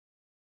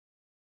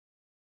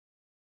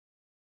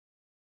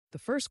The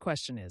first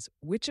question is,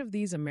 which of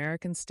these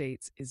American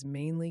states is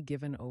mainly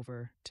given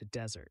over to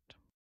desert?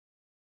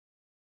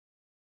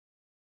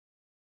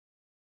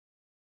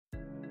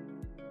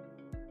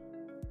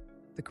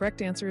 The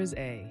correct answer is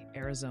A,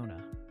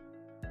 Arizona.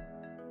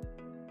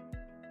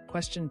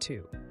 Question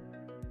 2.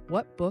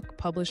 What book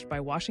published by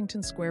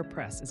Washington Square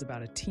Press is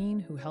about a teen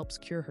who helps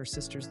cure her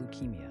sister's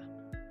leukemia?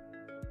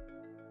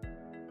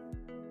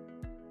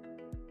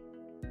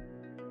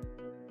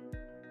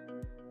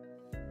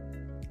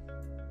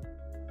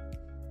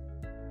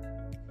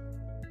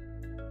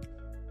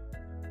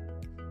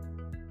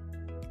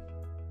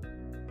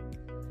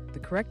 The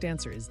correct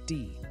answer is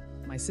D,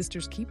 My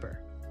Sister's Keeper.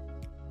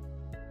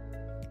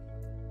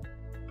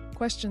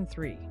 Question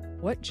 3.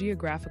 What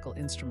geographical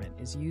instrument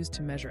is used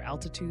to measure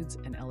altitudes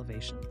and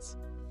elevations?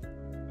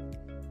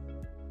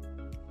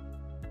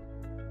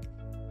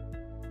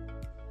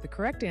 The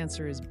correct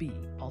answer is B,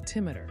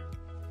 Altimeter.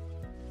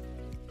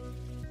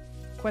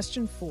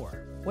 Question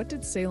 4. What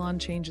did Ceylon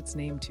change its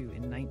name to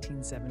in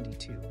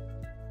 1972?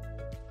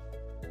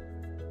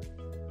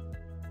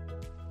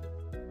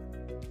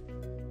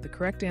 The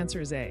correct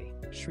answer is A,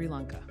 Sri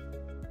Lanka.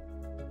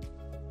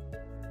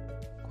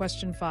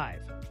 Question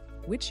 5.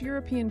 Which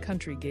European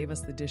country gave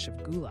us the dish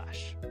of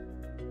goulash?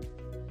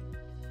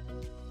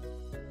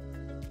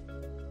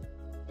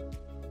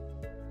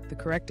 The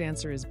correct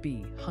answer is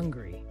B,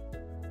 Hungary.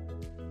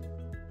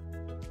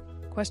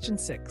 Question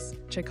 6.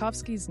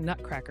 Tchaikovsky's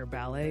Nutcracker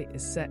Ballet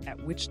is set at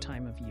which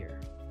time of year?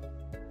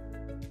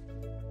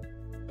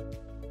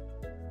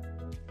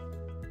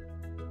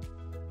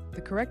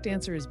 The correct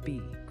answer is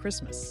B,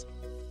 Christmas.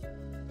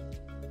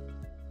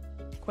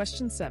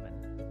 Question 7.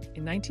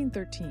 In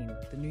 1913,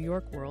 the New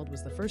York World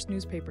was the first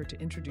newspaper to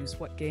introduce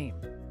what game?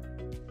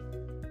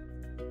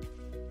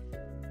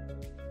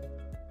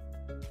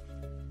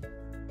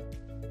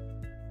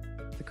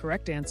 The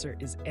correct answer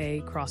is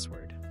A,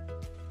 crossword.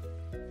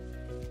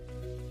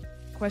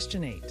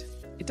 Question 8.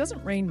 It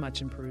doesn't rain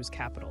much in Peru's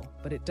capital,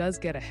 but it does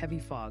get a heavy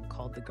fog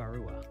called the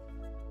Garua.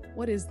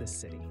 What is this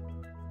city?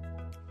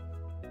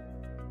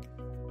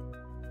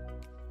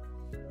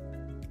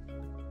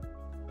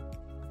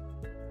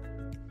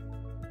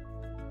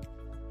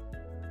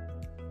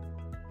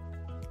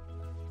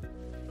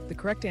 The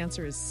correct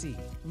answer is C,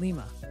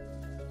 Lima.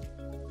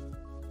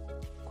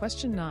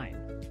 Question 9.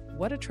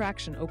 What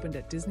attraction opened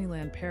at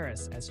Disneyland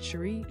Paris as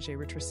Chérie, j'ai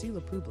rétréci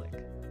le public?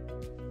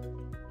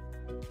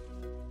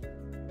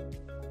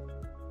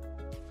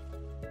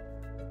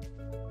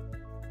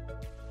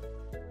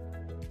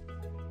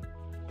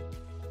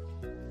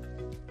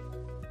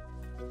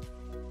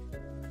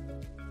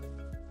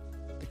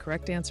 The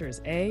correct answer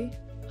is A,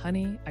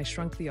 Honey, I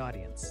Shrunk the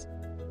Audience.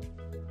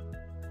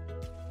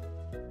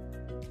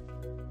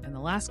 And the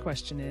last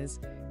question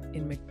is,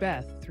 in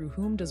Macbeth, through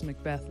whom does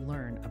Macbeth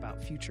learn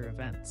about future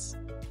events?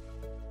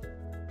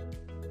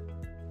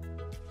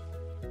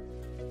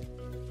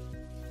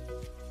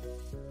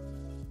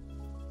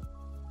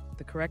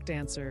 The correct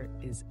answer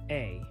is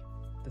A,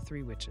 the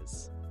Three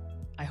Witches.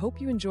 I hope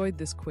you enjoyed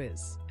this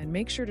quiz, and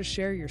make sure to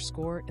share your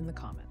score in the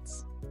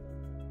comments.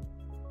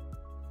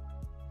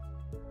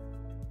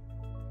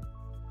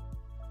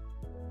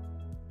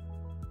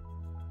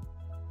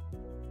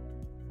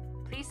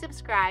 Please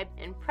subscribe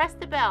and press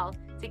the bell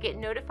to get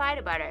notified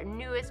about our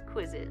newest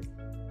quizzes.